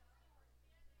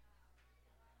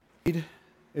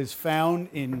Is found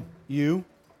in you.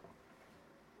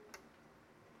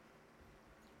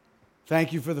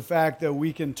 Thank you for the fact that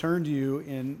we can turn to you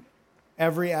in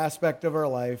every aspect of our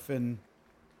life and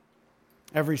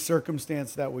every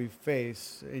circumstance that we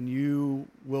face, and you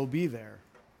will be there.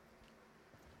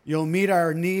 You'll meet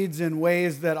our needs in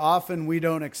ways that often we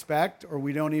don't expect or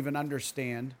we don't even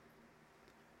understand,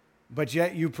 but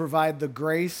yet you provide the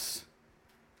grace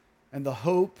and the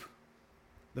hope,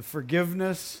 the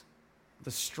forgiveness, the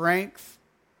strength,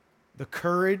 the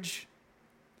courage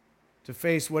to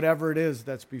face whatever it is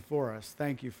that's before us.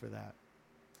 Thank you for that.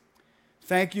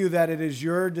 Thank you that it is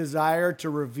your desire to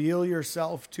reveal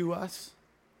yourself to us.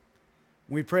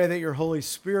 We pray that your Holy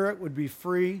Spirit would be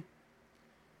free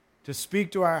to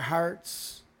speak to our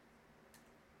hearts,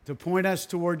 to point us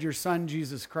toward your Son,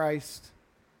 Jesus Christ.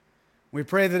 We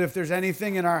pray that if there's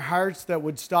anything in our hearts that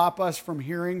would stop us from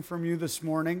hearing from you this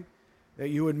morning, that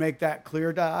you would make that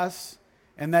clear to us.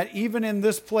 And that even in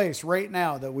this place right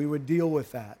now, that we would deal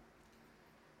with that.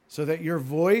 So that your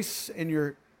voice and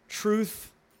your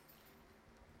truth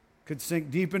could sink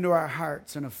deep into our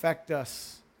hearts and affect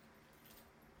us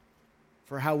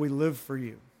for how we live for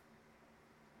you.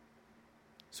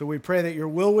 So we pray that your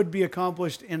will would be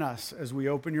accomplished in us as we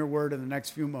open your word in the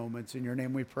next few moments. In your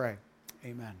name we pray.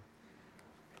 Amen.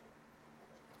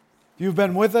 If you've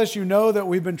been with us, you know that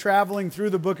we've been traveling through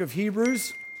the book of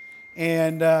Hebrews.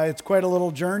 And it's quite a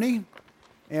little journey,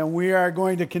 and we are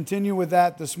going to continue with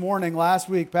that this morning. Last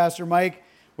week, Pastor Mike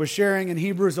was sharing in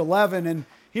Hebrews 11, and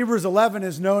Hebrews 11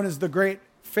 is known as the great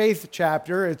faith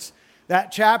chapter. It's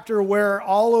that chapter where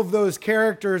all of those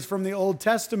characters from the Old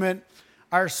Testament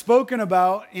are spoken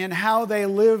about in how they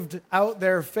lived out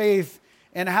their faith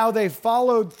and how they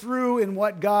followed through in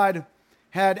what God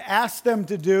had asked them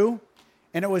to do,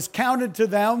 and it was counted to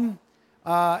them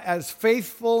as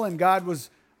faithful, and God was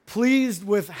pleased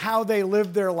with how they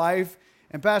lived their life.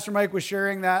 And Pastor Mike was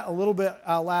sharing that a little bit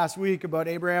last week about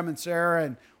Abraham and Sarah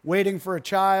and waiting for a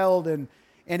child. And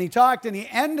he talked and he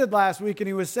ended last week and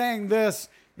he was saying this,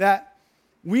 that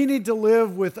we need to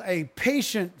live with a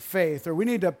patient faith, or we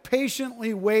need to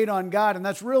patiently wait on God. And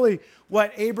that's really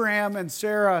what Abraham and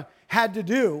Sarah had to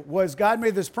do. Was God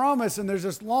made this promise, and there's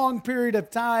this long period of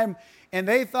time, and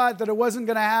they thought that it wasn't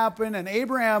going to happen. And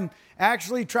Abraham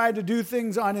actually tried to do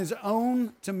things on his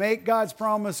own to make God's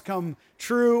promise come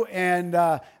true. And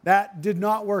that did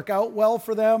not work out well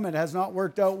for them. It has not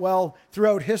worked out well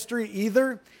throughout history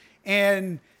either.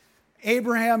 And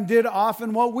Abraham did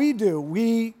often what we do.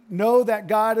 We know that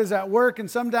God is at work,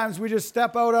 and sometimes we just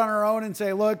step out on our own and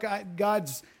say, look,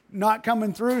 God's not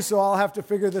coming through, so I'll have to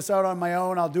figure this out on my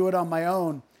own. I'll do it on my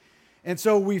own. And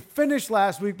so we finished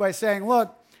last week by saying,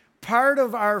 look, part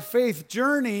of our faith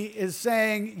journey is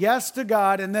saying yes to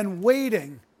God and then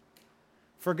waiting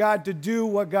for God to do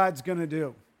what God's going to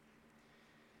do.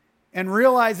 And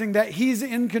realizing that He's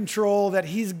in control, that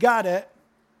He's got it,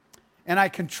 and I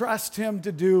can trust Him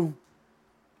to do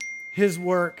His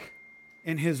work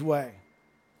in His way.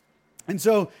 And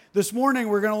so this morning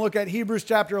we're going to look at Hebrews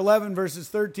chapter 11, verses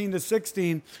 13 to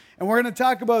 16. And we're going to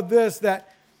talk about this,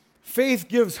 that faith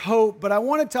gives hope. But I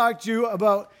want to talk to you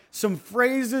about some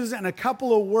phrases and a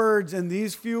couple of words in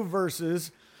these few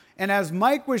verses. And as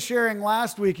Mike was sharing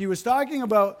last week, he was talking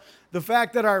about the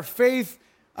fact that our faith,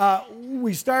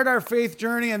 we start our faith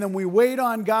journey and then we wait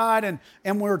on God. And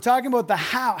we were talking about the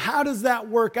how. How does that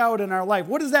work out in our life?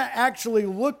 What does that actually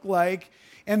look like?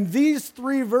 And these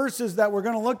three verses that we're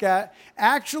going to look at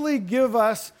actually give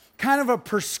us kind of a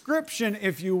prescription,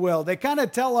 if you will. They kind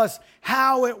of tell us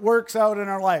how it works out in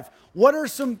our life. What are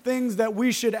some things that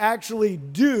we should actually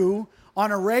do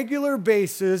on a regular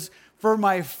basis for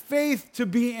my faith to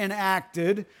be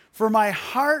enacted, for my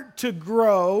heart to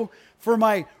grow, for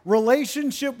my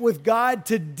relationship with God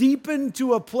to deepen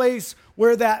to a place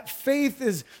where that faith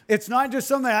is, it's not just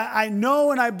something I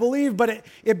know and I believe, but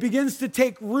it begins to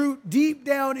take root deep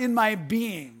down in my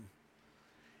being.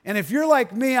 And if you're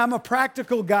like me, I'm a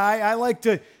practical guy. I like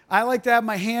to have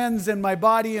my hands and my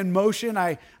body in motion.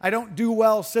 I don't do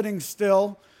well sitting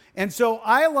still. And so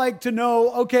I like to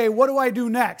know, okay, what do I do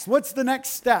next? What's the next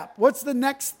step? What's the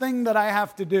next thing that I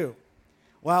have to do?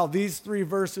 Well, these three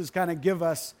verses kind of give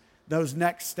us those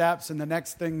next steps and the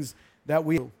next things that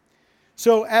we do.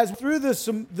 So as through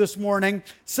this morning,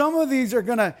 some of these are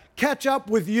going to catch up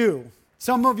with you.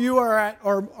 Some of you are at,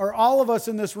 or all of us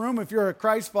in this room, if you're a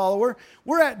Christ follower,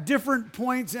 we're at different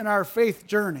points in our faith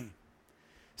journey.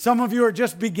 Some of you are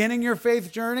just beginning your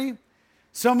faith journey.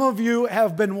 Some of you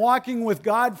have been walking with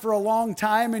God for a long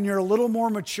time and you're a little more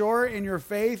mature in your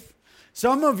faith.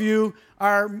 Some of you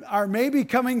are maybe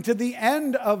coming to the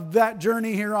end of that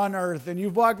journey here on earth, and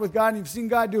you've walked with God and you've seen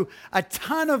God do a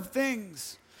ton of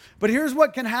things. But here's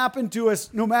what can happen to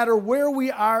us no matter where we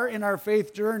are in our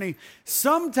faith journey.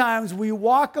 Sometimes we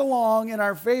walk along in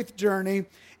our faith journey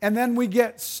and then we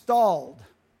get stalled.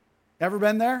 Ever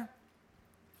been there?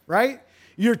 Right?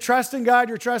 You're trusting God,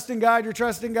 you're trusting God, you're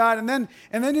trusting God, and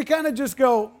then you kind of just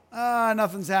go,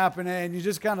 nothing's happening, and you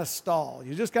just kind of stall.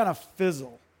 You just kind of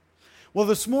fizzle. Well,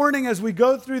 this morning as we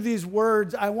go through these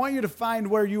words, I want you to find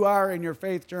where you are in your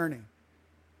faith journey.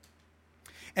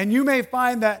 And you may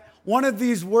find that one of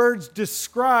these words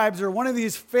describes, or one of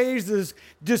these phases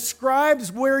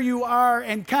describes where you are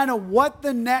and kind of what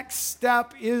the next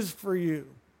step is for you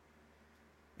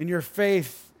in your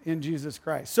faith in Jesus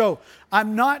Christ. So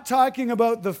I'm not talking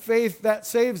about the faith that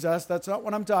saves us. That's not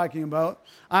what I'm talking about.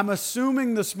 I'm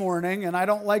assuming this morning, and I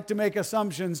don't like to make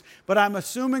assumptions, but I'm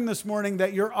assuming this morning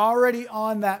that you're already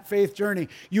on that faith journey.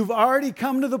 You've already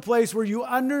come to the place where you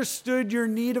understood your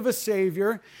need of a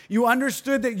Savior. You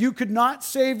understood that you could not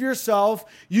save yourself.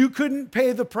 You couldn't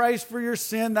pay the price for your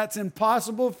sin. That's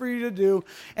impossible for you to do.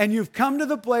 And you've come to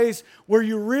the place where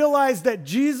you realize that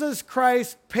Jesus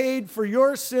Christ paid for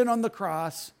your sin on the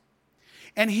cross,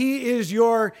 and He is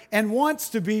and wants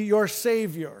to be your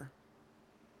Savior.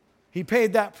 He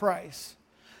paid that price.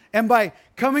 And by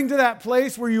coming to that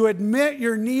place where you admit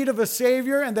your need of a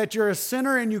Savior and that you're a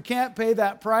sinner and you can't pay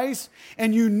that price,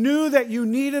 and you knew that you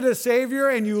needed a Savior,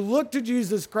 and you looked to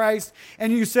Jesus Christ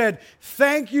and you said,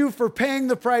 thank you for paying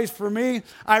the price for me.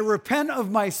 I repent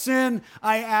of my sin.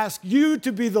 I ask you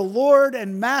to be the Lord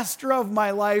and Master of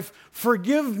my life.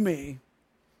 Forgive me.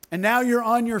 And now you're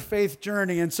on your faith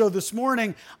journey. And so this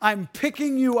morning, I'm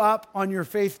picking you up on your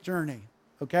faith journey,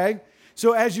 okay?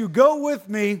 So as you go with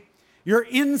me, you're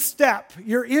in step,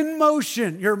 you're in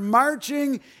motion, you're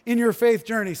marching in your faith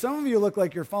journey. Some of you look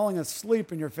like you're falling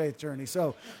asleep in your faith journey.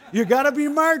 So you got to be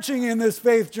marching in this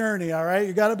faith journey, all right?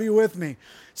 You got to be with me.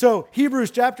 So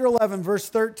Hebrews chapter 11, verse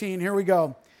 13, here we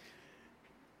go.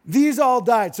 These all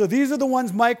died. So these are the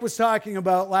ones Mike was talking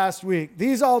about last week.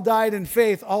 These all died in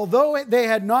faith, although they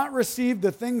had not received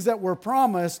the things that were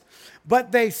promised,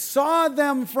 but they saw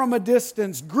them from a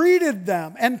distance, greeted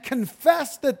them, and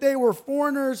confessed that they were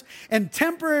foreigners and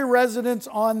temporary residents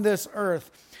on this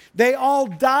earth. They all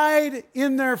died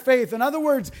in their faith. In other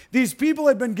words, these people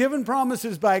had been given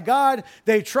promises by God.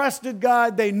 They trusted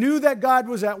God. They knew that God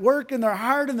was at work in their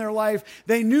heart and their life.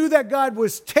 They knew that God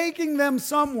was taking them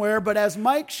somewhere. But as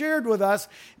Mike shared with us,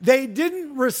 they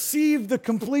didn't receive the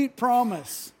complete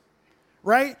promise,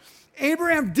 right?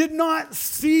 Abraham did not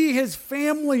see his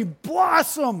family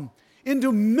blossom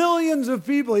into millions of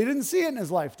people. He didn't see it in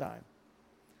his lifetime.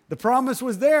 The promise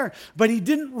was there, but he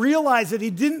didn't realize it. He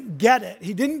didn't get it.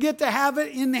 He didn't get to have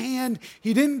it in hand.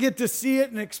 He didn't get to see it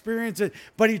and experience it,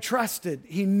 but he trusted.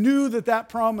 He knew that that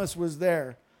promise was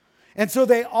there. And so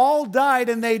they all died,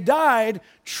 and they died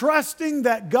trusting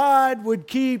that God would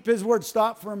keep His word.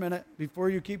 Stop for a minute before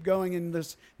you keep going in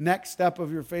this next step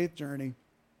of your faith journey.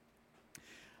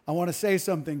 I want to say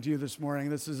something to you this morning.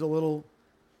 This is a little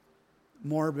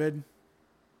morbid,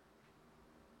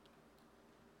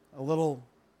 a little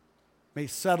may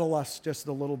settle us just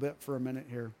a little bit for a minute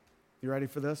here. You ready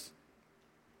for this?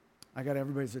 I got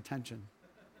everybody's attention.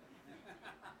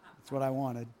 That's what I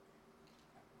wanted.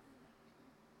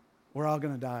 We're all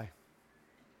going to die.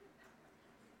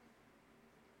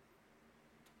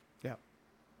 Yeah.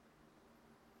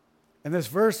 And this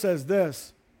verse says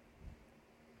this: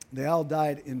 they all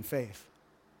died in faith.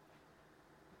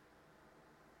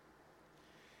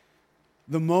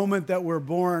 The moment that we're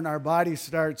born, our body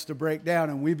starts to break down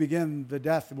and we begin the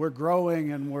death. We're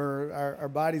growing and our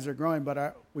bodies are growing,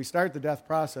 but we start the death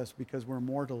process because we're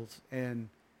mortals. And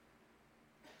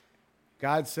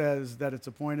God says that it's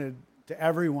appointed to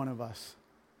every one of us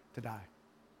to die.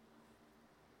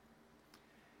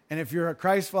 And if you're a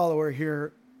Christ follower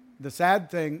here, the sad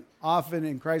thing often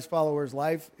in Christ followers'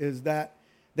 life is that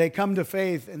they come to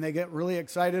faith and they get really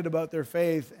excited about their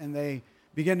faith and they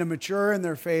begin to mature in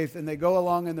their faith and they go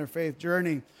along in their faith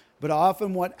journey. But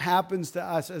often what happens to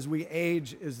us as we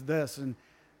age is this, and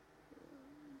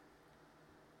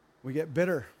we get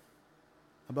bitter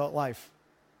about life.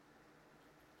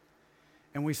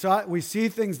 And we see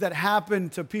things that happen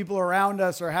to people around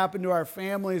us or happen to our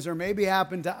families or maybe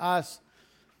happen to us.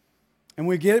 And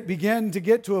we begin to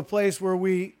get to a place where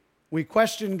we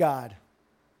question God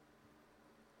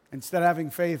instead of having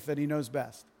faith that He knows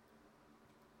best.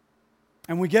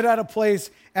 And we get at a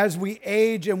place as we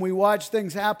age and we watch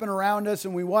things happen around us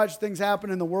and we watch things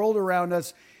happen in the world around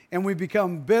us, and we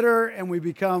become bitter and we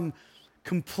become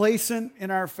complacent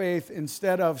in our faith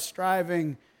instead of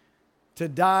striving to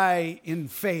die in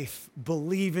faith,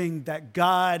 believing that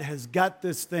God has got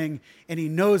this thing and he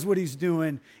knows what he's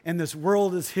doing and this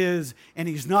world is his and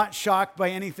he's not shocked by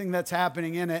anything that's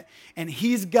happening in it and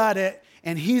he's got it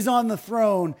and he's on the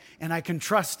throne and I can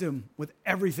trust him with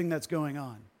everything that's going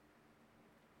on.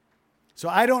 So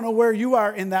I don't know where you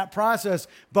are in that process,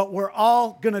 but we're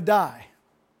all going to die.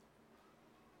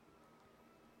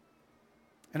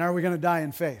 And are we going to die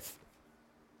in faith?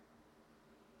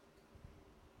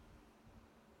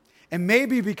 And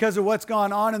maybe because of what's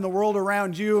gone on in the world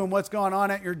around you and what's gone on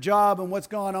at your job and what's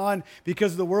gone on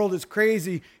because the world is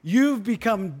crazy, you've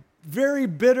become very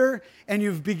bitter and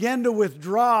you've begun to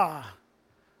withdraw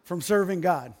from serving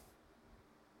God.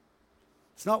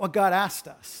 It's not what God asked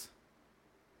us.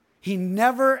 He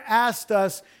never asked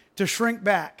us to shrink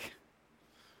back.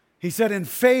 He said, in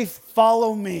faith,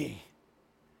 follow me.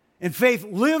 In faith,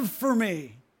 live for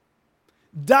me.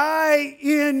 Die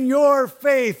in your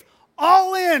faith.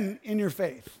 All in your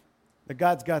faith. That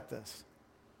God's got this.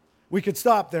 We could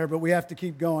stop there, but we have to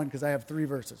keep going because I have 3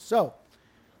 verses. So,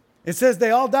 it says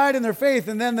they all died in their faith.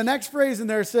 And then the next phrase in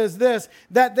there says this,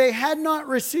 that they had not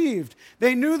received.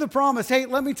 They knew the promise. Hey,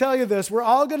 let me tell you this. We're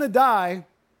all going to die,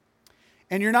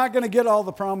 and you're not going to get all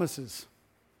the promises.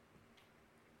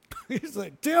 He's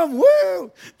like, Tim,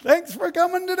 woo! Thanks for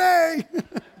coming today.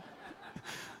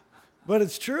 But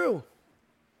it's true.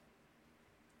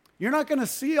 You're not going to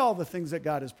see all the things that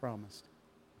God has promised.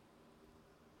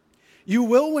 You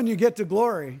will when you get to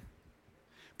glory.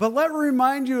 But let me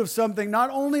remind you of something. Not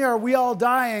only are we all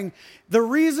dying, the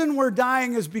reason we're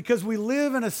dying is because we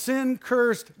live in a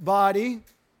sin-cursed body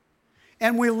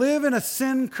and we live in a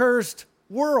sin-cursed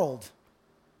world.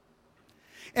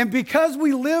 And because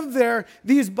we live there,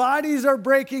 these bodies are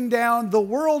breaking down. The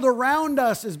world around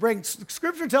us is breaking.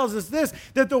 Scripture tells us this,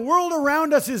 that the world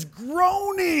around us is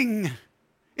groaning.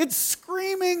 It's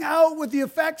screaming out with the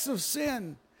effects of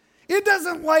sin. It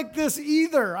doesn't like this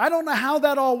either. I don't know how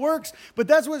that all works, but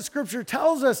that's what Scripture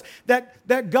tells us,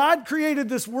 that God created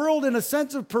this world in a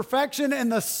sense of perfection, and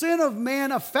the sin of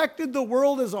man affected the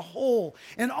world as a whole.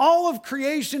 And all of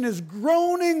creation is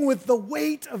groaning with the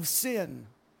weight of sin.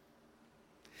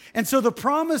 And so the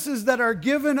promises that are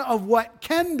given of what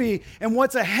can be and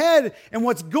what's ahead and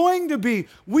what's going to be,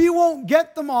 we won't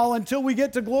get them all until we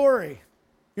get to glory.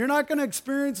 You're not going to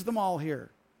experience them all here.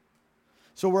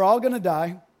 So we're all going to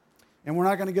die, and we're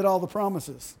not going to get all the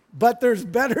promises. But there's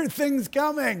better things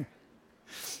coming.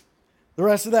 The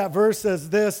rest of that verse says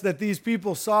this, that these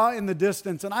people saw in the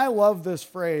distance, and I love this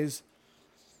phrase.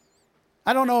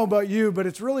 I don't know about you, but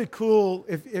it's really cool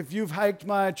if you've hiked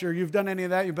much or you've done any of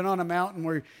that. You've been on a mountain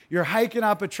where you're hiking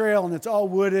up a trail and it's all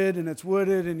wooded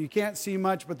and you can't see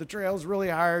much, but the trail's really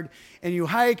hard. And you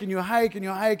hike and you hike and you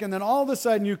hike, and then all of a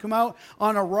sudden you come out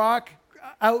on a rock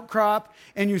outcrop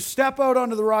and you step out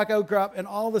onto the rock outcrop, and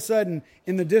all of a sudden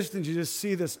in the distance you just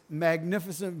see this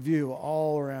magnificent view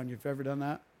all around you. Have you ever done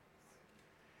that?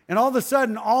 And all of a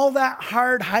sudden, all that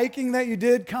hard hiking that you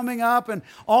did coming up and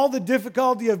all the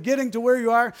difficulty of getting to where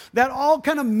you are, that all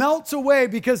kind of melts away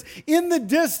because in the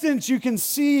distance you can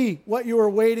see what you were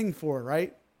waiting for,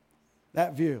 right?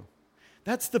 That view.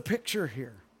 That's the picture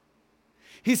here.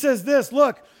 He says this,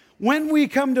 look, when we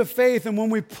come to faith and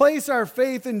when we place our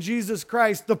faith in Jesus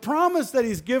Christ, the promise that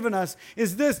he's given us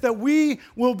is this, that we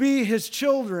will be his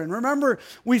children. Remember,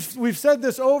 we've said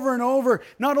this over and over.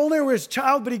 Not only are we his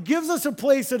child, but he gives us a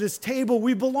place at his table.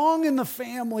 We belong in the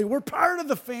family. We're part of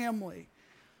the family.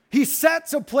 He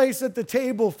sets a place at the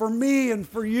table for me and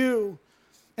for you.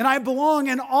 And I belong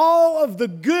in all of the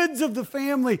goods of the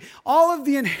family, all of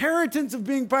the inheritance of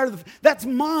being part of that's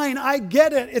mine. I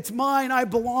get it. It's mine. I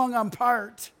belong. I'm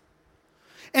part.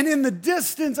 And in the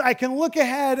distance, I can look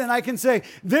ahead and I can say,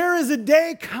 there is a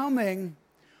day coming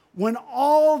when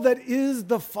all that is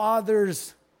the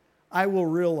Father's I will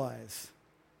realize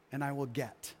and I will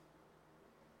get.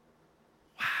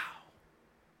 Wow.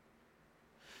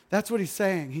 That's what he's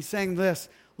saying. He's saying this,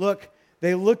 look,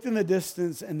 they looked in the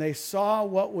distance and they saw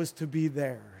what was to be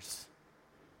theirs.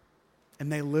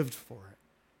 And they lived for it.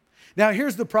 Now,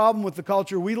 here's the problem with the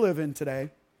culture we live in today.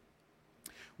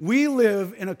 We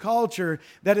live in a culture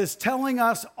that is telling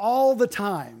us all the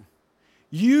time,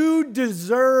 you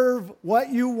deserve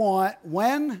what you want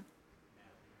when?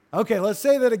 Okay, let's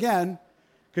say that again,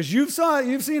 because you've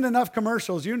seen enough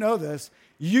commercials, you know this.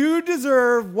 You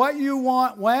deserve what you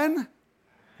want when?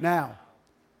 Now.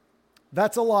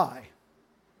 That's a lie.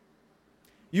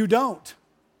 You don't.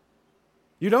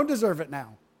 You don't deserve it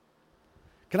now.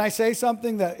 Can I say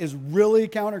something that is really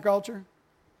counterculture?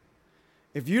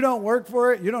 If you don't work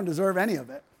for it, you don't deserve any of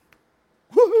it.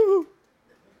 Woo-hoo!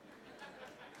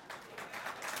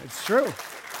 It's true.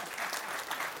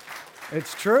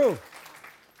 It's true.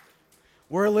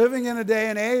 We're living in a day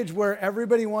and age where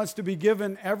everybody wants to be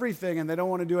given everything and they don't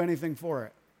want to do anything for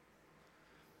it.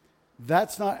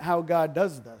 That's not how God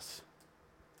does this.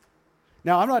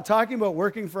 Now, I'm not talking about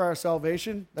working for our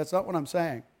salvation. That's not what I'm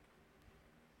saying.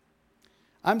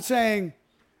 I'm saying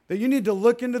that you need to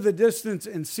look into the distance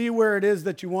and see where it is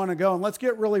that you want to go. And let's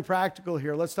get really practical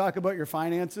here. Let's talk about your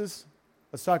finances.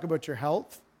 Let's talk about your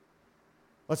health.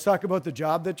 Let's talk about the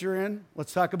job that you're in.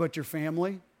 Let's talk about your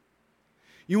family.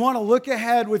 You want to look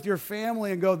ahead with your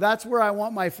family and go, that's where I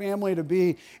want my family to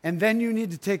be. And then you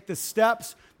need to take the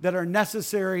steps that are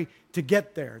necessary to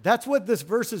get there. That's what this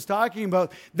verse is talking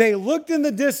about. They looked in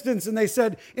the distance and they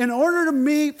said, in order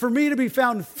for me to be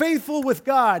found faithful with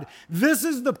God, this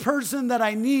is the person that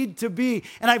I need to be.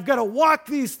 And I've got to walk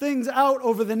these things out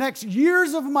over the next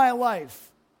years of my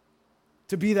life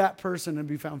to be that person and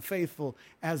be found faithful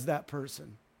as that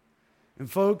person. And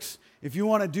folks, if you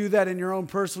want to do that in your own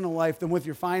personal life, then with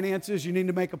your finances, you need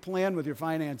to make a plan with your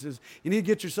finances. You need to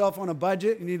get yourself on a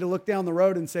budget. You need to look down the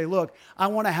road and say, look, I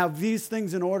want to have these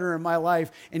things in order in my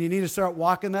life, and you need to start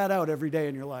walking that out every day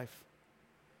in your life.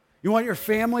 You want your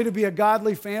family to be a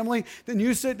godly family? Then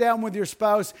you sit down with your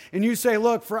spouse and you say,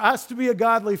 look, for us to be a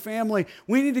godly family,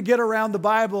 we need to get around the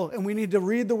Bible and we need to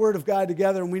read the Word of God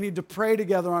together and we need to pray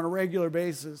together on a regular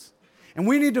basis. And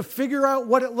we need to figure out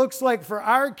what it looks like for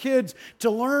our kids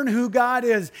to learn who God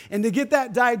is and to get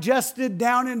that digested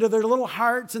down into their little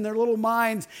hearts and their little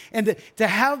minds and to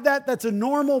have that's a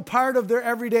normal part of their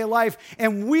everyday life.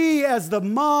 And we, as the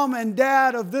mom and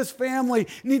dad of this family,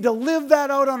 need to live that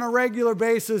out on a regular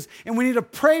basis. And we need to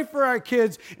pray for our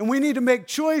kids. And we need to make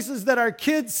choices that our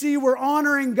kids see we're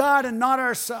honoring God and not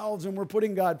ourselves, and we're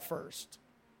putting God first.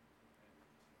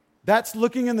 That's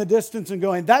looking in the distance and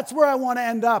going, that's where I want to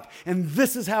end up, and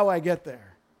this is how I get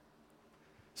there.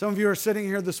 Some of you are sitting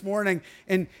here this morning,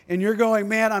 and you're going,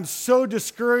 man, I'm so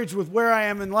discouraged with where I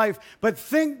am in life. But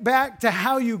think back to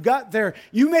how you got there.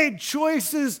 You made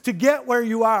choices to get where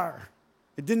you are.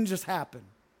 It didn't just happen.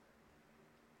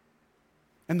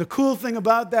 And the cool thing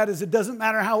about that is it doesn't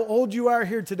matter how old you are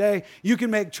here today, you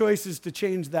can make choices to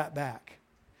change that back.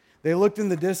 They looked in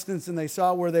the distance, and they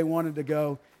saw where they wanted to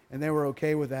go, and they were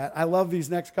okay with that. I love these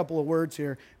next couple of words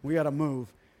here. We got to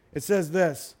move. It says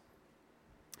this.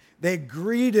 They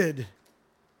greeted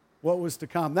what was to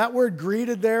come. That word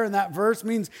greeted there in that verse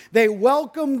means they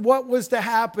welcomed what was to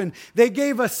happen. They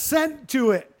gave assent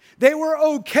to it. They were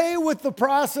okay with the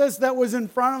process that was in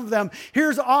front of them.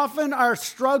 Here's often our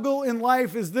struggle in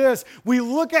life is this. We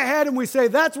look ahead and we say,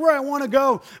 that's where I want to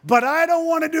go, but I don't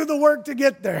want to do the work to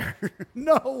get there.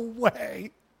 No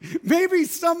way. Maybe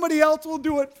somebody else will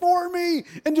do it for me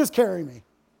and just carry me.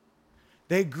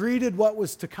 They greeted what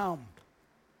was to come,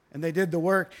 and they did the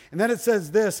work. And then it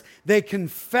says this, they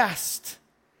confessed.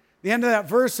 The end of that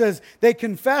verse says, they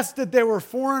confessed that they were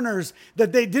foreigners,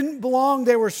 that they didn't belong,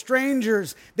 they were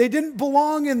strangers. They didn't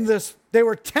belong in this, they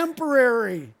were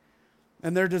temporary.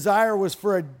 And their desire was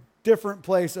for a different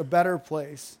place, a better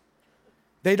place.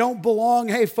 They don't belong.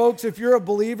 Hey, folks, if you're a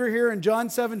believer here, in John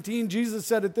 17, Jesus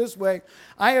said it this way,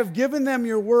 I have given them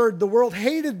your word. The world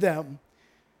hated them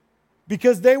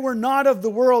because they were not of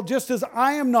the world, just as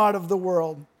I am not of the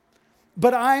world.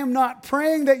 But I am not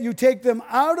praying that you take them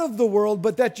out of the world,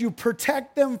 but that you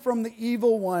protect them from the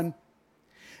evil one.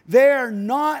 They are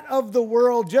not of the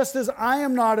world, just as I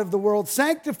am not of the world.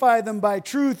 Sanctify them by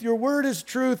truth. Your word is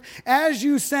truth. As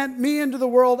you sent me into the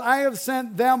world, I have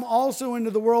sent them also into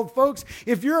the world. Folks,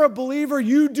 if you're a believer,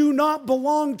 you do not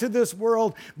belong to this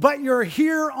world, but you're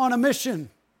here on a mission.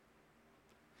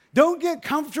 Don't get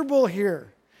comfortable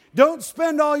here. Don't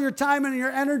spend all your time and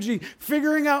your energy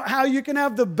figuring out how you can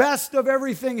have the best of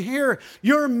everything here.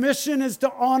 Your mission is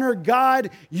to honor God.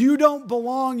 You don't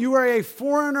belong. You are a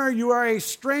foreigner. You are a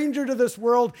stranger to this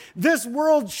world. This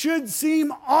world should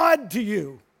seem odd to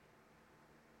you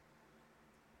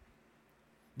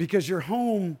because your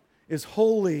home is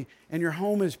holy and your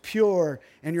home is pure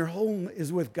and your home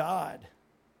is with God.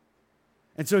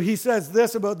 And so he says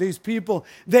this about these people.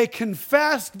 They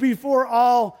confessed before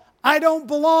all, I don't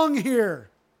belong here,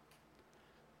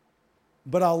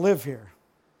 but I'll live here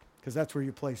because that's where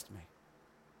you placed me.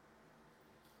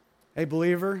 Hey,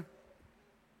 believer,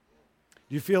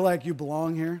 do you feel like you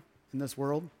belong here in this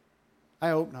world? I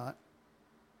hope not.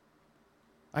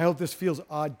 I hope this feels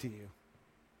odd to you.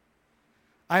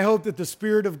 I hope that the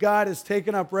Spirit of God has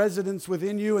taken up residence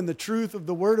within you and the truth of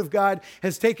the Word of God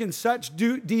has taken such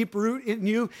deep root in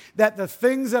you that the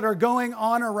things that are going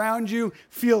on around you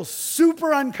feel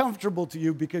super uncomfortable to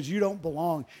you because you don't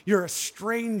belong. You're a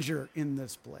stranger in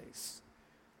this place.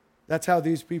 That's how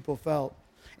these people felt.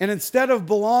 And instead of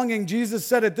belonging, Jesus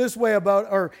said it this way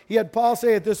he had Paul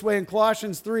say it this way in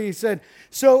Colossians 3. He said,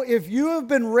 so if you have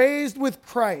been raised with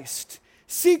Christ,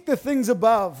 seek the things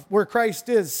above where Christ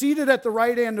is, seated at the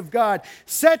right hand of God.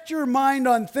 Set your mind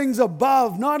on things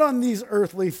above, not on these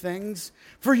earthly things.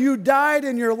 For you died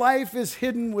and your life is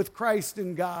hidden with Christ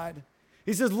in God.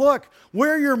 He says, look,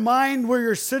 where your mind, where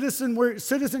your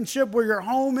citizenship, where your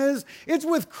home is, it's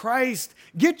with Christ.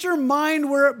 Get your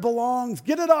mind where it belongs.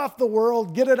 Get it off the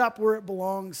world. Get it up where it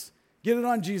belongs. Get it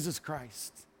on Jesus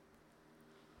Christ.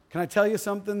 Can I tell you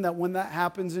something that when that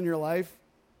happens in your life,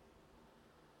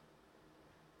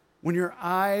 when your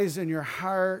eyes and your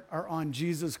heart are on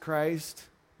Jesus Christ,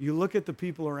 you look at the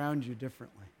people around you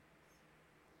differently.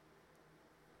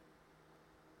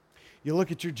 You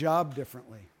look at your job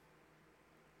differently.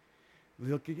 You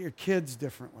look at your kids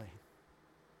differently.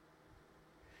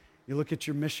 You look at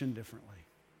your mission differently.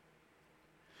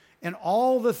 And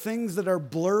all the things that are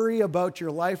blurry about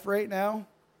your life right now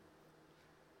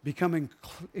become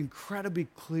incredibly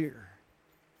clear.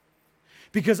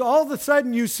 Because all of a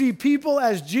sudden you see people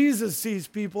as Jesus sees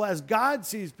people, as God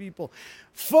sees people.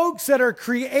 Folks that are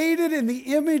created in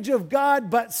the image of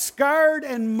God, but scarred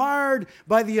and marred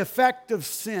by the effect of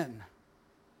sin.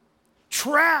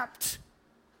 Trapped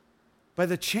by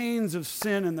the chains of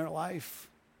sin in their life.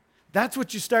 That's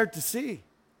what you start to see.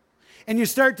 And you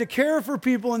start to care for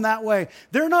people in that way.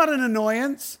 They're not an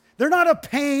annoyance. They're not a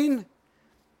pain.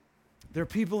 They're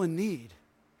people in need.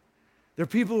 They're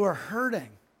people who are hurting.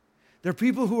 They're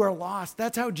people who are lost.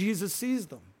 That's how Jesus sees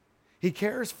them. He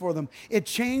cares for them. It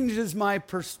changes my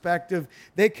perspective.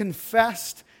 They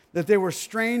confessed that they were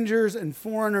strangers and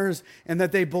foreigners and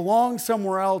that they belonged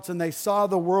somewhere else, and they saw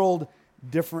the world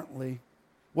differently.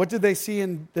 What did they see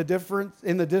in the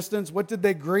distance? What did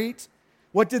they greet?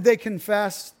 What did they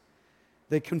confess?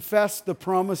 They confessed the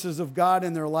promises of God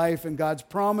in their life, and God's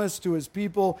promise to his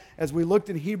people, as we looked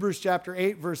in Hebrews chapter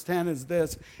 8, verse 10, is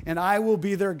this: and I will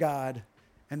be their God,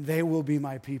 and they will be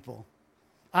my people.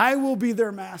 I will be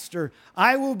their master.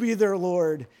 I will be their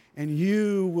Lord, and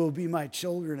you will be my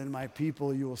children and my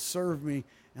people. You will serve me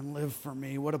and live for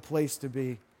me. What a place to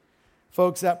be.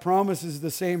 Folks, that promise is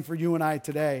the same for you and I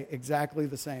today, exactly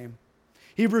the same.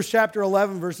 Hebrews chapter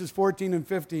 11, verses 14 and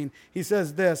 15, he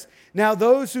says this: now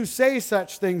those who say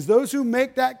such things, those who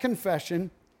make that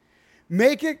confession,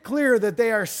 make it clear that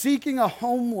they are seeking a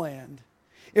homeland.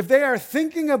 If they are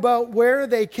thinking about where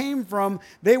they came from,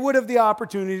 they would have the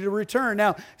opportunity to return.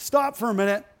 Now, stop for a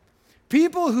minute.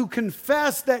 People who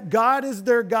confess that God is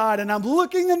their God, and I'm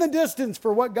looking in the distance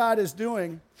for what God is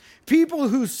doing, people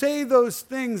who say those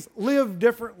things live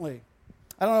differently.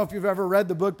 I don't know if you've ever read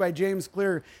the book by James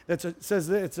Clear that says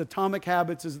that it's Atomic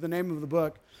Habits is the name of the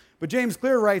book. But James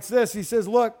Clear writes this. He says,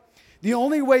 look, the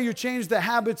only way you change the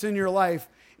habits in your life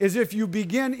is if you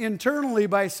begin internally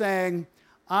by saying,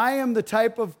 I am the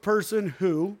type of person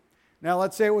who, now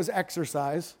let's say it was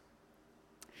exercise.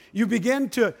 You begin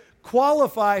to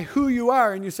qualify who you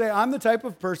are, and you say, I'm the type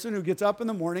of person who gets up in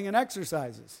the morning and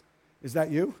exercises. Is that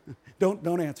you? Don't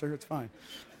answer, it's fine.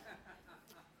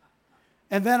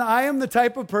 And then I am the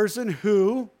type of person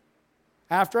who,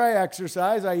 after I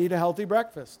exercise, I eat a healthy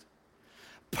breakfast.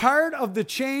 Part of the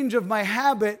change of my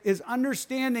habit is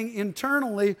understanding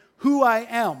internally who I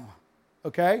am,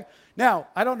 okay? Now,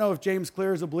 I don't know if James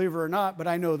Clear is a believer or not, but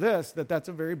I know this, that that's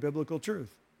a very biblical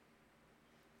truth.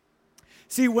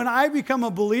 See, when I become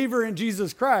a believer in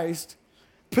Jesus Christ,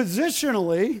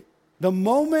 positionally, the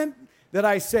moment that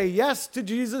I say yes to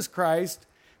Jesus Christ,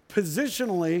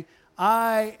 positionally,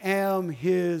 I am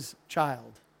his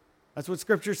child. That's what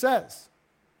Scripture says.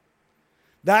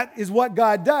 That is what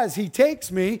God does. He takes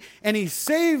me and he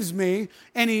saves me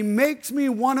and he makes me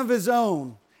one of his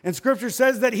own. And Scripture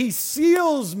says that he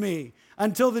seals me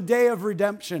until the day of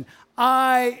redemption.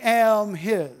 I am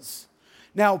his.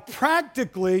 Now,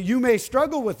 practically, you may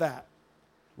struggle with that,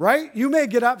 right? You may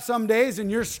get up some days and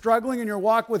you're struggling in your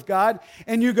walk with God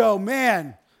and you go,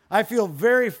 man, I feel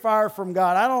very far from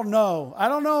God. I don't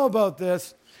know about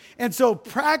this. And so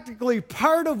practically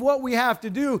part of what we have to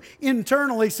do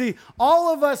internally, see,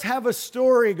 all of us have a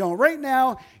story going. Right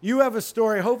now, you have a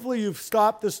story. Hopefully you've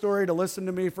stopped the story to listen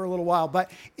to me for a little while. But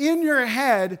in your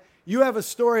head, you have a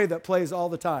story that plays all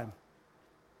the time.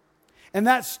 And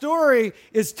that story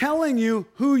is telling you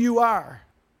who you are.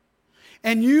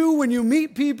 And you, when you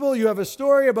meet people, you have a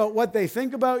story about what they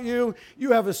think about you.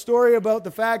 You have a story about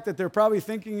the fact that they're probably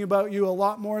thinking about you a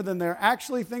lot more than they're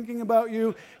actually thinking about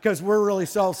you, because we're really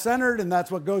self-centered and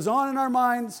that's what goes on in our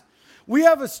minds. We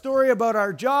have a story about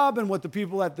our job and what the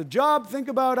people at the job think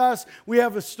about us. We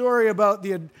have a story about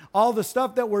all the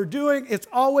stuff that we're doing. It's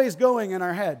always going in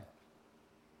our head.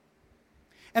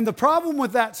 And the problem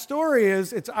with that story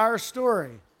is it's our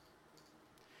story.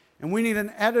 And we need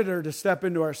an editor to step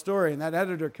into our story, and that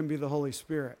editor can be the Holy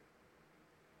Spirit.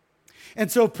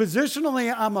 And so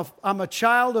positionally, I'm a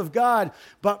child of God,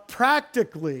 but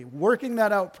practically, working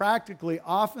that out practically,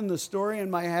 often the story in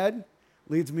my head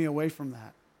leads me away from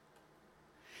that.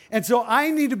 And so I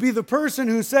need to be the person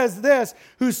who says this,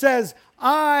 who says,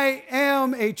 I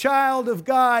am a child of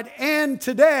God, and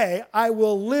today I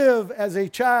will live as a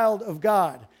child of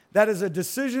God. That is a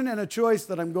decision and a choice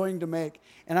that I'm going to make.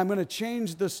 And I'm going to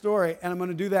change the story, and I'm going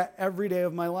to do that every day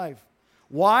of my life.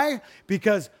 Why?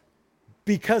 Because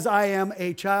I am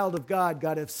a child of God.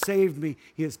 God has saved me.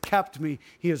 He has kept me.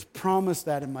 He has promised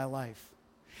that in my life.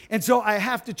 And so I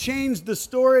have to change the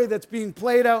story that's being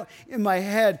played out in my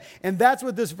head. And that's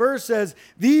what this verse says.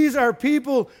 These are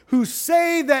people who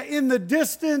say that in the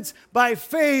distance, by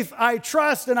faith, I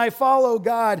trust and I follow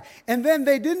God. And then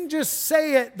they didn't just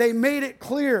say it, they made it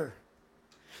clear.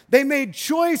 They made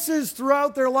choices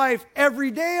throughout their life, every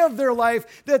day of their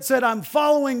life, that said, I'm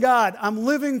following God, I'm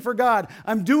living for God,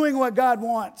 I'm doing what God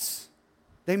wants.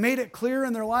 They made it clear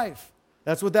in their life.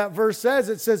 That's what that verse says.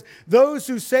 It says, those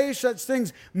who say such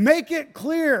things make it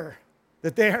clear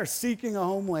that they are seeking a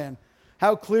homeland.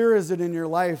 How clear is it in your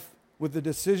life with the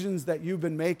decisions that you've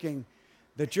been making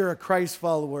that you're a Christ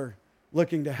follower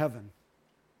looking to heaven?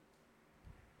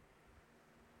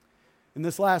 In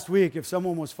this last week, if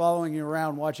someone was following you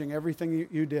around, watching everything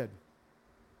you did,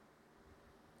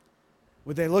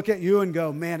 would they look at you and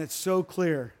go, man, it's so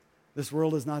clear this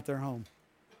world is not their home?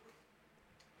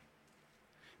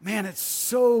 Man, it's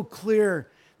so clear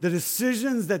the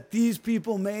decisions that these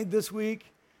people made this week,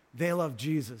 they love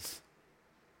Jesus.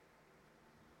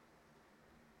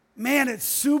 Man, it's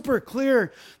super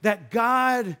clear that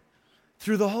God,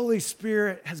 through the Holy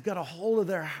Spirit, has got a hold of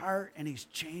their heart and He's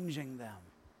changing them.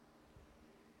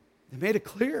 They made it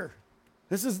clear.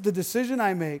 This is the decision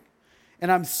I make.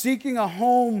 And I'm seeking a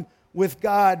home with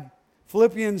God.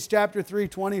 Philippians chapter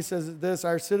 3:20 says this,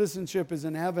 our citizenship is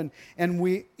in heaven, and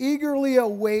we eagerly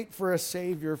await for a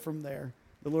Savior from there,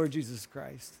 the Lord Jesus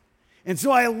Christ. And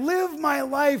so I live my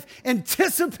life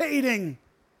anticipating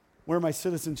where my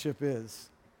citizenship is,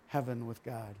 heaven with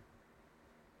God.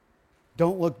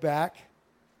 Don't look back.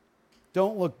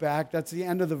 Don't look back. That's the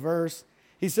end of the verse.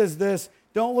 He says this,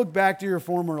 don't look back to your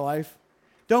former life.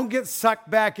 Don't get sucked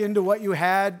back into what you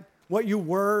had, what you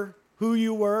were, who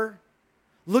you were.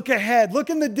 Look ahead. Look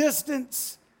in the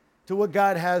distance to what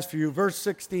God has for you. Verse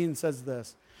 16 says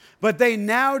this, but they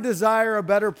now desire a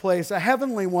better place, a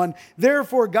heavenly one.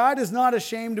 Therefore, God is not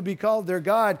ashamed to be called their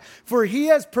God, for He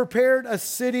has prepared a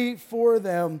city for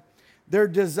them. Their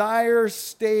desire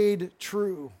stayed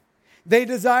true. They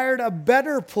desired a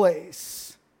better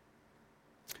place.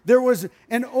 There was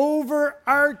an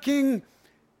overarching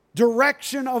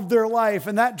direction of their life,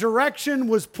 and that direction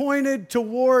was pointed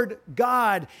toward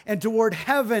God and toward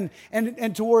heaven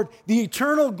and toward the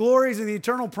eternal glories and the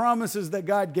eternal promises that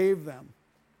God gave them.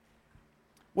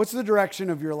 What's the direction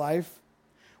of your life?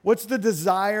 What's the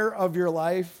desire of your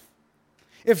life?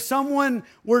 If someone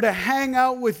were to hang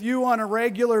out with you on a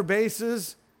regular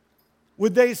basis,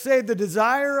 would they say the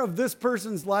desire of this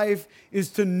person's life is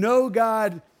to know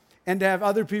God and to have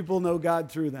other people know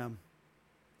God through them?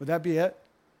 Would that be it?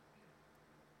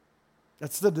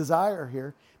 That's the desire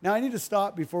here. Now I need to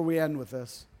stop before we end with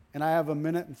this, and I have 1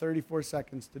 minute and 34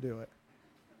 seconds to do it.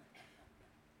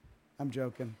 I'm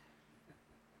joking.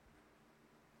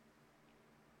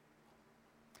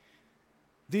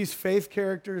 These faith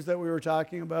characters that we were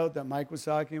talking about, that Mike was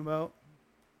talking about,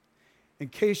 in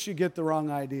case you get the wrong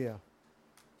idea,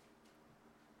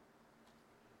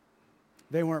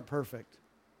 they weren't perfect.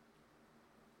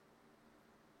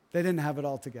 They didn't have it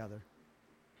all together.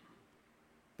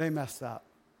 They messed up.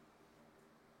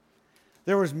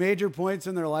 There was major points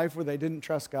in their life where they didn't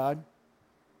trust God.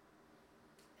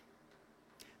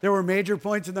 There were major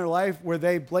points in their life where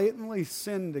they blatantly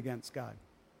sinned against God.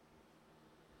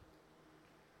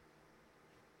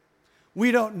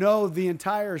 We don't know the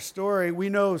entire story. We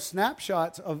know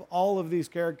snapshots of all of these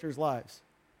characters' lives.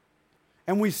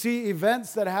 And we see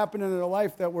events that happened in their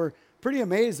life that were pretty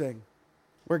amazing,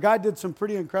 where God did some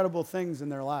pretty incredible things in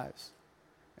their lives.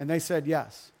 And they said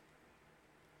yes.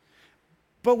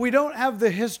 But we don't have the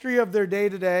history of their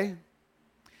day-to-day.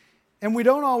 And we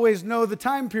don't always know the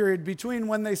time period between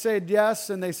when they said yes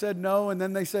and they said no and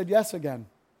then they said yes again.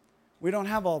 We don't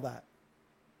have all that.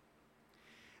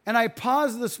 And I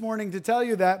pause this morning to tell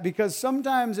you that because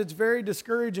sometimes it's very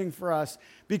discouraging for us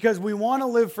because we want to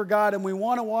live for God and we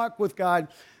want to walk with God,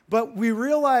 but we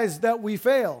realize that we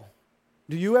fail.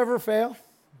 Do you ever fail?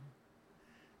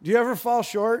 Do you ever fall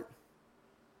short?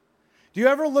 Do you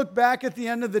ever look back at the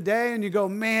end of the day and you go,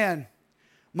 man,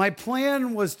 my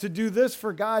plan was to do this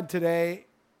for God today,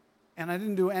 and I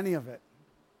didn't do any of it.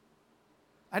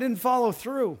 I didn't follow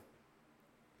through.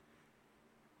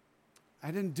 I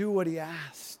didn't do what he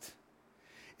asked.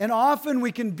 And often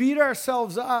we can beat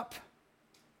ourselves up,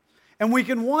 and we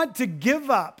can want to give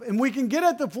up, and we can get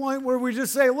at the point where we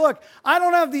just say, look, I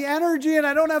don't have the energy and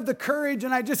I don't have the courage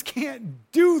and I just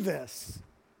can't do this.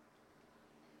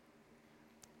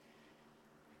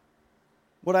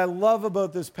 What I love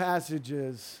about this passage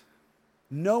is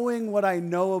knowing what I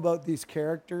know about these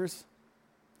characters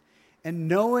and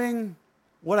knowing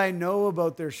what I know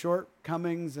about their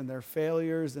shortcomings and their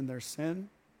failures and their sin.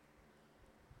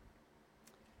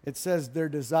 It says their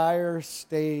desire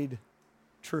stayed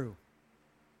true.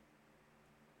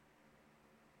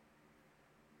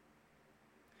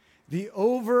 The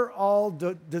overall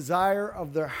desire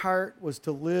of their heart was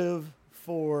to live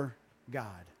for God.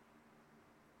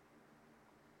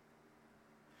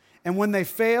 And when they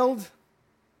failed,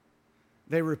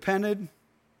 they repented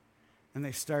and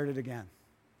they started again.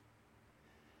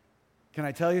 Can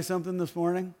I tell you something this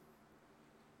morning?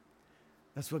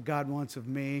 That's what God wants of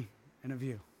me and of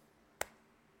you.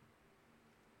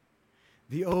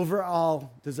 The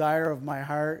overall desire of my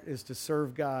heart is to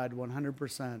serve God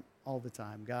 100% all the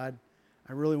time. God,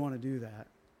 I really want to do that.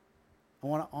 I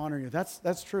want to honor you.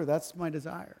 That's true. That's my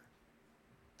desire.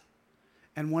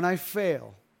 And when I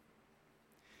fail,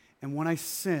 and when I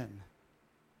sin,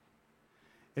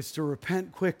 it's to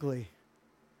repent quickly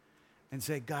and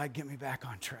say, God, get me back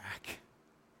on track.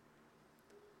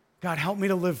 God, help me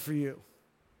to live for you.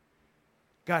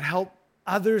 God, help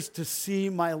others to see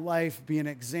my life be an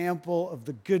example of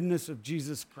the goodness of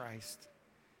Jesus Christ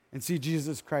and see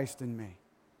Jesus Christ in me.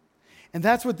 And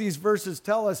that's what these verses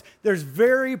tell us. There's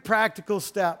very practical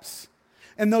steps.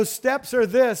 And those steps are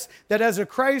this, that as a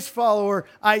Christ follower,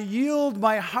 I yield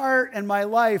my heart and my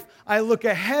life. I look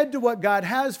ahead to what God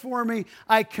has for me.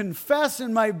 I confess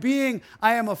in my being,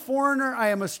 I am a foreigner, I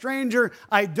am a stranger,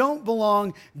 I don't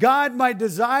belong. God, my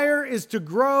desire is to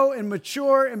grow and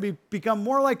mature and become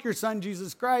more like your Son,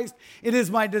 Jesus Christ. It is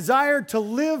my desire to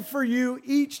live for you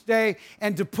each day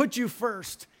and to put you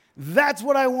first. That's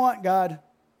what I want, God.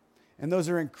 And those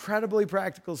are incredibly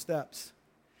practical steps.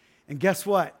 And guess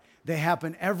what? They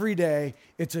happen every day.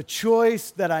 It's a choice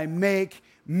that I make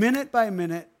minute by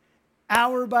minute,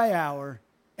 hour by hour,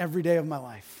 every day of my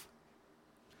life.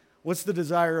 What's the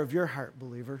desire of your heart,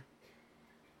 believer?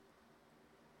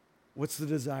 What's the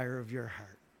desire of your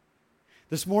heart?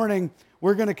 This morning,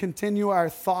 we're going to continue our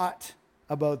thought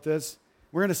about this.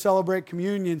 We're going to celebrate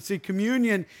communion. See,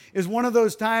 communion is one of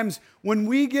those times when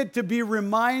we get to be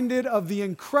reminded of the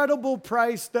incredible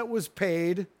price that was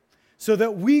paid so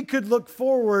that we could look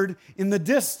forward in the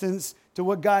distance to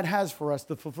what God has for us,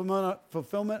 the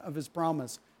fulfillment of his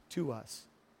promise to us.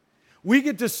 We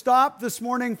get to stop this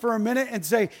morning for a minute and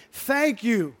say, thank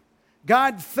you.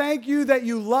 God, thank you that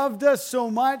you loved us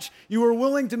so much. You were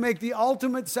willing to make the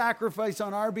ultimate sacrifice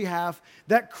on our behalf,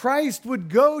 that Christ would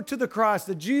go to the cross,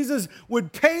 that Jesus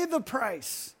would pay the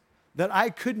price that I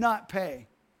could not pay,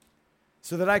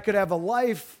 so that I could have a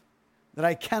life that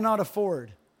I cannot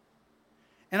afford.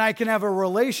 And I can have a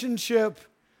relationship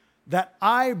that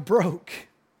I broke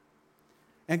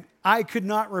and I could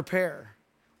not repair.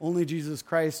 Only Jesus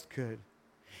Christ could.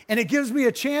 And it gives me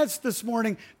a chance this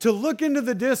morning to look into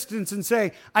the distance and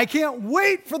say, I can't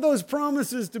wait for those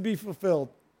promises to be fulfilled.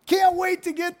 Can't wait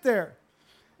to get there.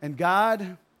 And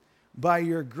God, by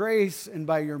your grace and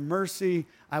by your mercy,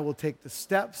 I will take the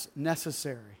steps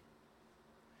necessary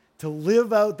to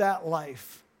live out that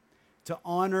life, to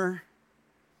honor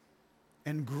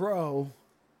and grow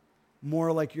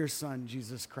more like your Son,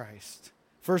 Jesus Christ.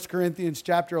 1 Corinthians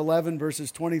chapter 11,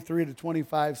 verses 23 to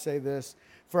 25 say this,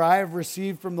 "For I have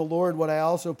received from the Lord what I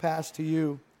also passed to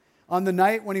you. On the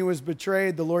night when he was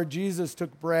betrayed, the Lord Jesus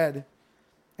took bread.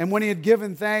 And when he had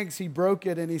given thanks, he broke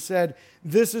it and he said,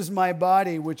 'This is my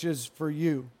body, which is for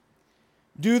you.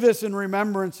 Do this in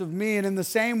remembrance of me.' And in the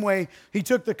same way, he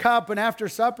took the cup, and after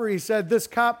supper he said, 'This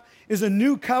cup is a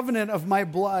new covenant of my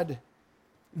blood.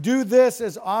 Do this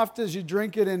as oft as you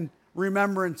drink it in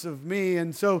remembrance of me.'"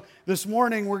 And so this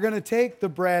morning we're going to take the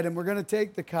bread and we're going to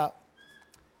take the cup.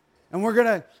 And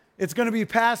it's going to be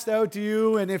passed out to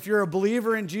you. And if you're a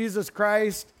believer in Jesus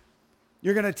Christ,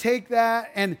 you're going to take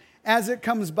that. And as it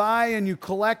comes by and you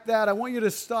collect that, I want you to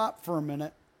stop for a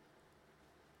minute.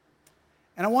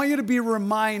 And I want you to be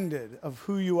reminded of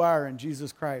who you are in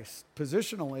Jesus Christ.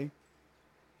 Positionally,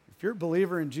 if you're a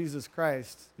believer in Jesus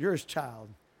Christ, you're his child.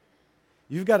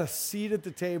 You've got a seat at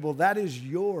the table. That is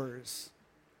yours.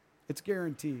 It's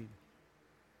guaranteed.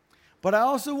 But I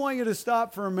also want you to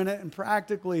stop for a minute and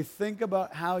practically think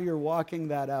about how you're walking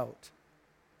that out.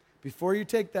 Before you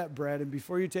take that bread and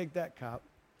before you take that cup,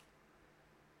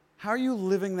 how are you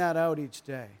living that out each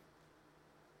day?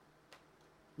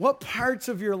 What parts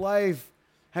of your life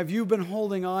have you been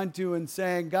holding on to and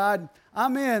saying, God,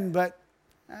 I'm in, but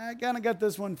I kind of got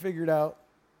this one figured out?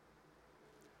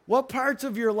 What parts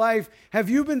of your life have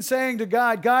you been saying to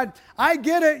God, God, I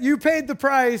get it, you paid the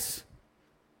price,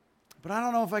 but I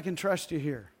don't know if I can trust you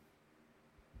here.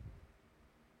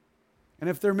 And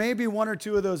if there may be one or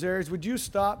two of those areas, would you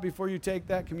stop before you take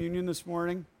that communion this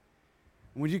morning?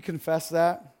 And would you confess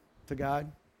that to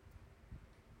God?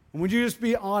 And would you just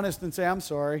be honest and say, I'm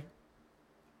sorry.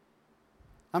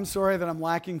 I'm sorry that I'm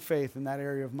lacking faith in that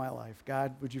area of my life.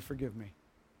 God, would you forgive me?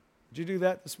 Would you do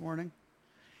that this morning?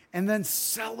 And then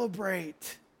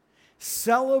celebrate.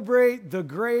 Celebrate the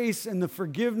grace and the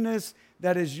forgiveness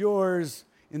that is yours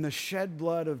in the shed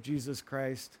blood of Jesus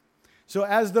Christ. So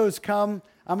as those come,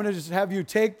 I'm going to just have you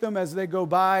take them as they go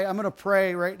by. I'm going to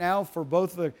pray right now for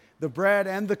both the bread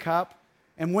and the cup.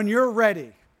 And when you're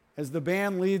ready, as the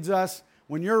band leads us,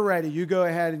 when you're ready, you go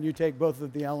ahead and you take both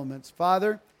of the elements.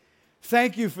 Father,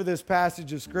 thank you for this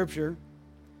passage of Scripture.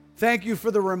 Thank you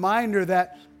for the reminder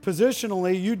that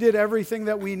positionally you did everything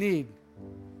that we need.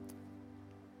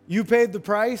 You paid the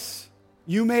price.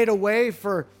 You made a way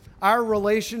for our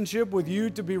relationship with you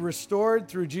to be restored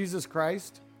through Jesus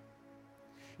Christ.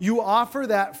 You offer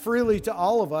that freely to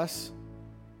all of us.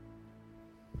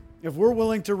 If we're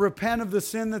willing to repent of the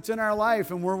sin that's in our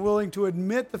life and we're willing to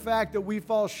admit the fact that we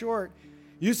fall short,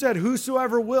 you said,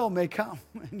 whosoever will may come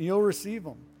and you'll receive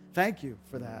them. Thank you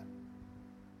for that.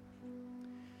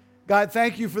 God,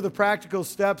 thank you for the practical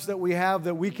steps that we have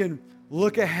that we can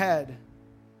look ahead.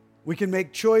 We can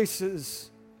make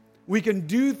choices. We can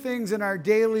do things in our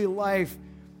daily life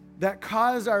that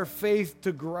cause our faith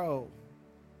to grow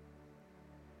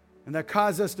and that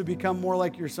cause us to become more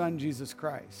like your Son, Jesus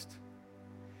Christ.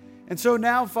 And so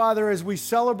now, Father, as we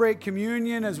celebrate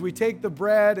communion, as we take the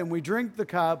bread and we drink the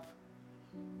cup,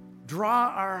 draw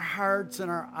our hearts and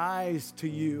our eyes to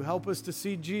you. Help us to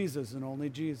see Jesus and only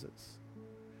Jesus.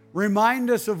 Remind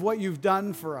us of what you've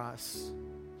done for us.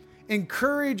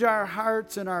 Encourage our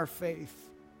hearts and our faith.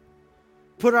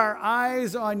 Put our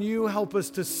eyes on you. Help us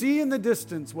to see in the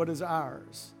distance what is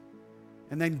ours.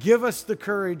 And then give us the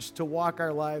courage to walk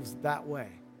our lives that way.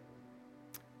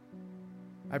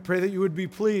 I pray that you would be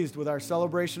pleased with our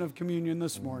celebration of communion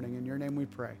this morning. In your name we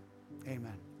pray.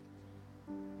 Amen.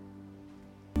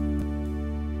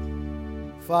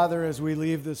 Father, as we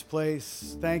leave this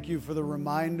place, thank you for the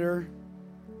reminder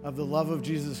of the love of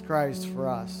Jesus Christ for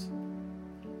us.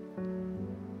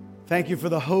 Thank you for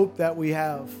the hope that we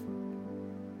have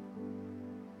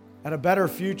at a better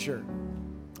future,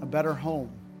 a better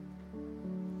home.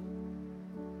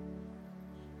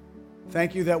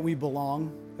 Thank you that we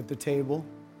belong at the table.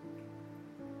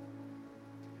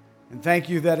 And thank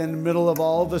you that in the middle of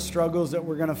all the struggles that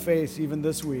we're going to face, even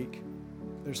this week,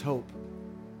 there's hope.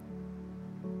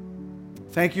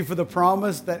 Thank you for the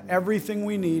promise that everything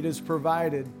we need is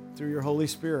provided through your Holy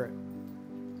Spirit.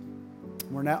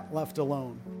 We're not left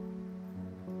alone.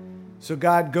 So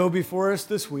God, go before us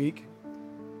this week.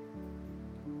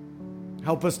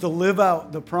 Help us to live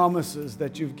out the promises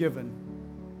that you've given.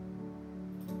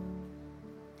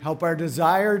 Help our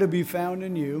desire to be found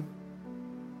in you.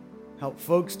 Help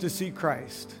folks to see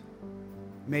Christ.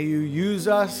 May you use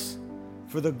us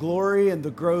for the glory and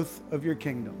the growth of your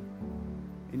kingdom.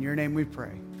 In your name we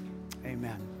pray.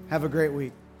 Amen. Have a great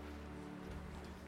week.